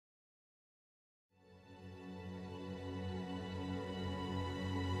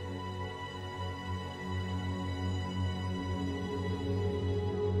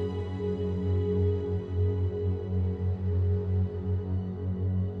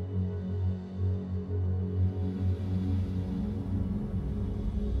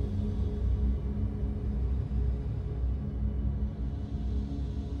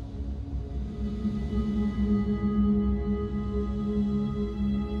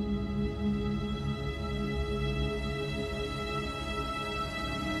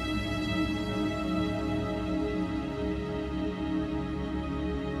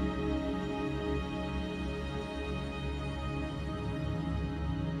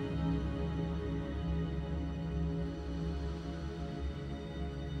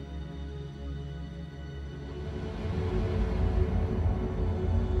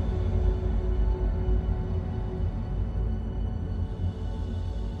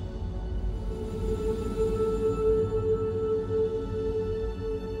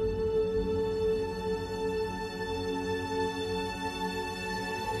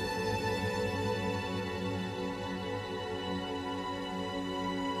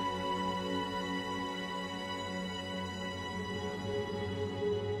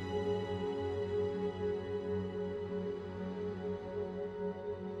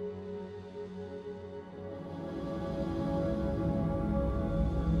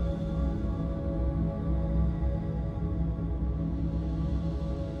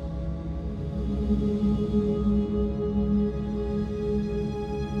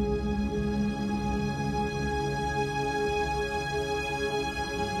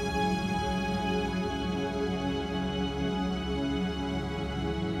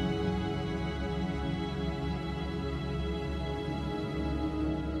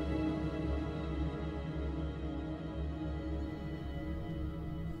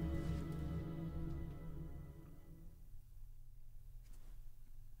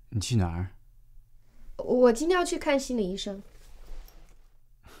去哪儿？我今天要去看心理医生。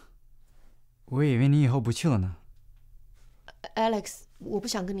我以为你以后不去了呢。Alex， 我不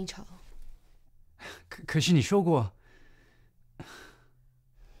想跟你吵。可是你说过。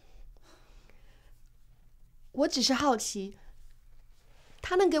我只是好奇，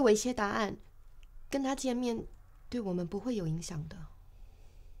他能给我一些答案，跟他见面对我们不会有影响的。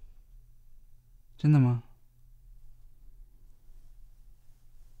真的吗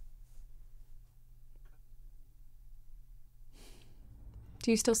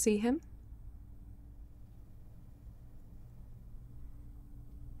？Do you still see him?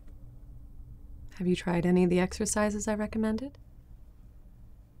 Have you tried any of the exercises I recommended?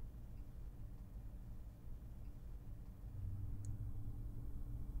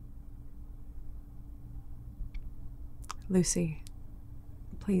 Lucy,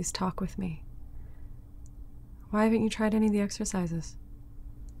 please talk with me. Why haven't you tried any of the exercises?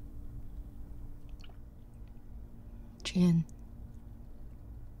 Jan,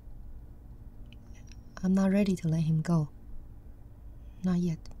 I'm not ready to let him go. Not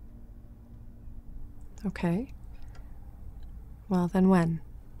yet. Okay. Well, then when?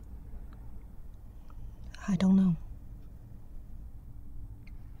 I don't know.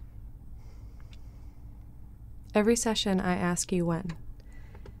 Every session I ask you when.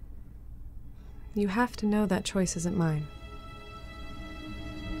 You have to know that choice isn't mine.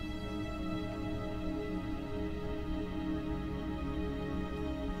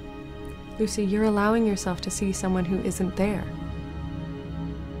 Lucy, you're allowing yourself to see someone who isn't there.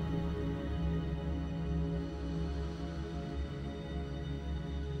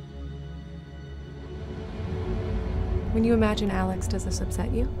 When you imagine Alex, does this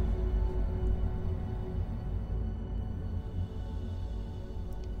upset you?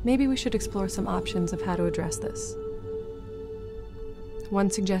 Maybe we should explore some options of how to address this.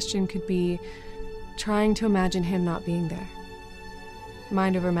 One suggestion could be trying to imagine him not being there.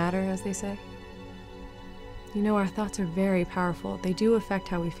 Mind over matter, as they say. You know, our thoughts are very powerful. They do affect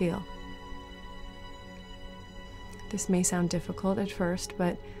how we feel. This may sound difficult at first,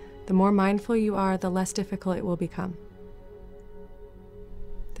 but the more mindful you are, the less difficult it will become.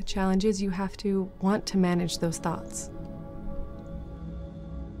 The challenge is you have to want to manage those thoughts.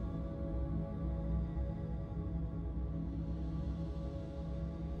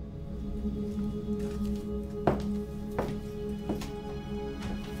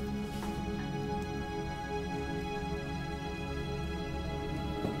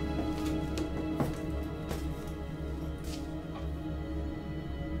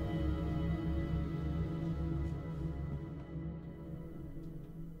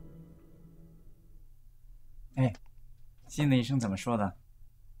哎，心理医生怎么说的？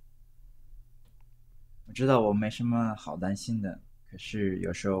我知道我没什么好担心的，可是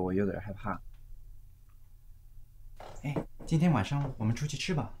有时候我有点害怕。哎，今天晚上我们出去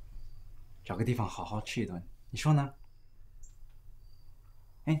吃吧，找个地方好好吃一顿，你说呢？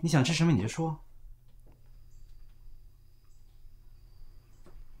哎，你想吃什么你就说。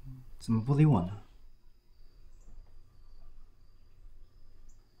怎么不理我呢？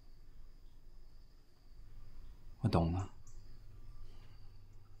我懂了。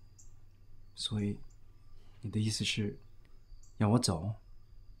所以，你的意思是，要我走？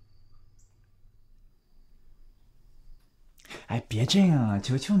哎，别这样啊！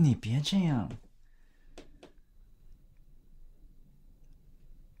求求你别这样。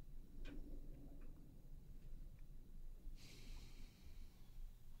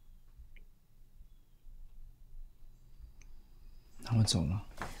那我走了。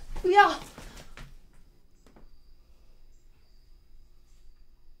不要！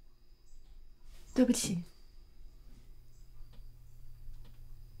对不起。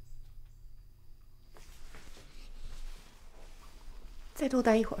再多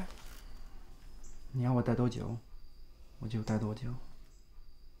待一会儿。你要我待多久，我就待多久。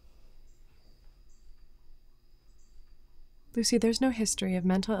Lucy, there's no history of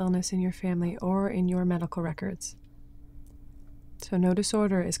mental illness in your family or in your medical records. So no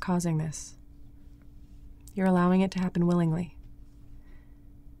disorder is causing this. You're allowing it to happen willingly.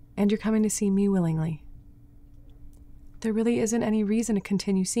 And you're coming to see me willingly. There really isn't any reason to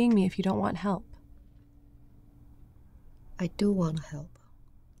continue seeing me if you don't want help. I do want help.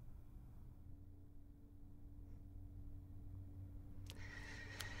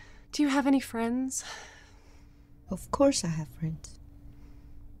 Do you have any friends? Of course I have friends.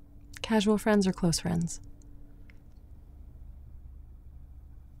 Casual friends or close friends?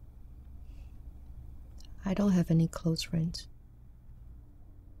 I don't have any close friends.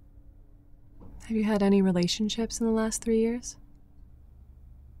 Have you had any relationships in the last 3 years?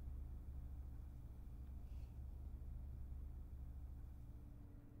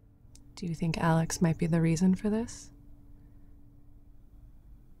 Do you think Alex might be the reason for this?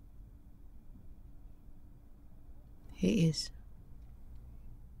 He is.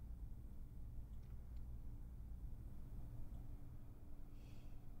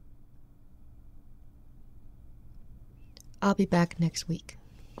 I'll be back next week.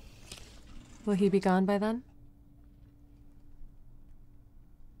 Will he be gone by then?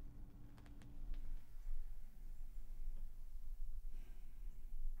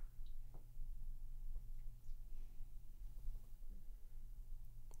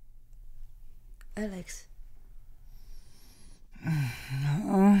 Alex，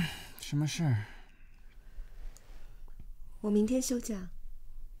 什么事？我明天休假。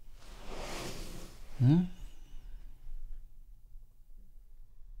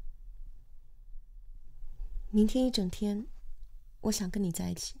明天一整天，我想跟你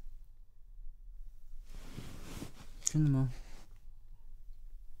在一起。真的吗？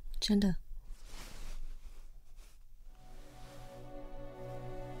真的。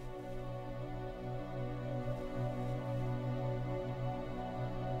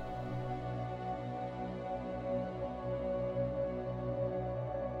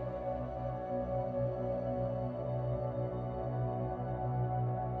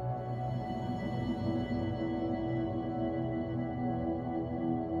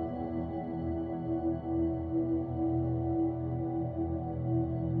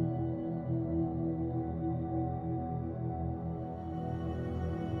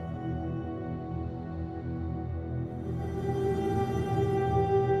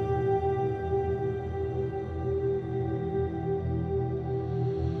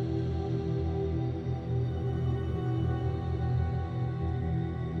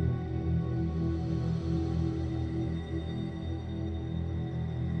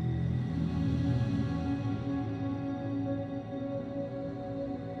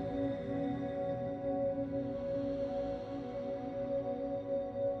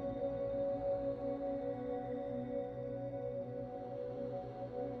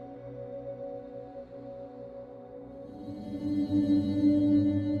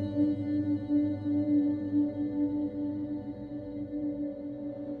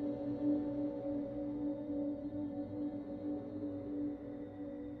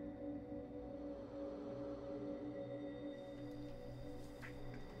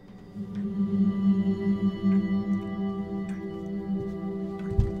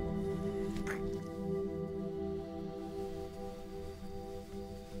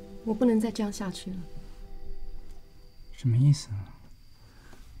我不能再这样下去了。什么意思啊？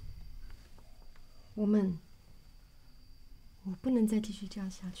我不能再继续这样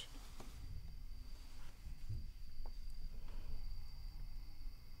下去。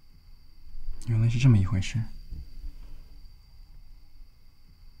原来是这么一回事。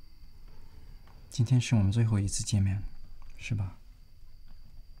今天是我们最后一次见面，是吧？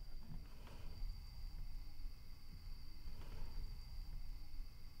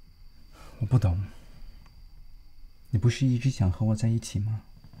我不懂，你不是一直想和我在一起吗？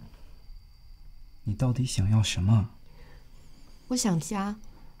你到底想要什么？我想家，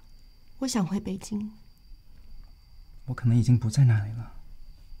我想回北京。我可能已经不在那里了。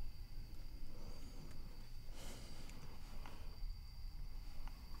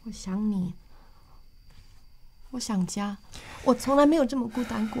我想你，我想家，我从来没有这么孤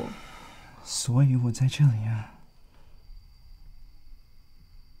单过。所以我在这里啊。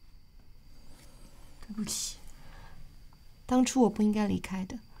对不起，当初我不应该离开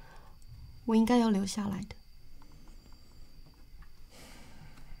的，我应该要留下来的。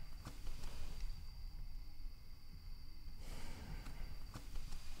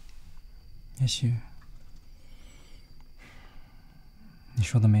也许你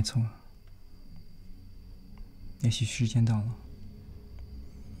说的没错，也许时间到了，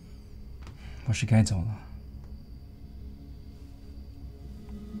我是该走了。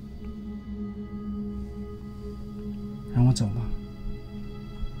让我走吧，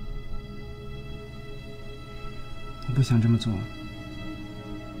我不想这么做，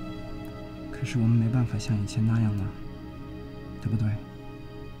可是我们没办法像以前那样了，对不对？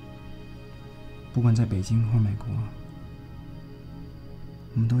不管在北京或美国，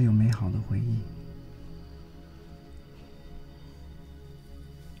我们都有美好的回忆。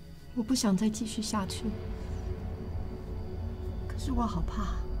我不想再继续下去，可是我好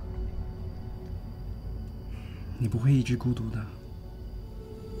怕。你不会一直孤独的。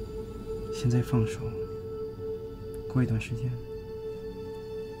现在放手，过一段时间，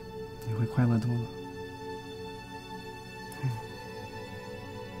你会快乐多了。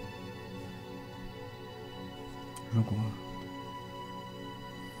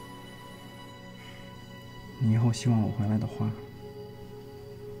你以后希望我回来的话，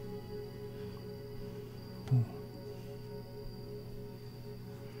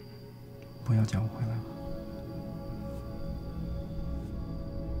不要叫我回来了。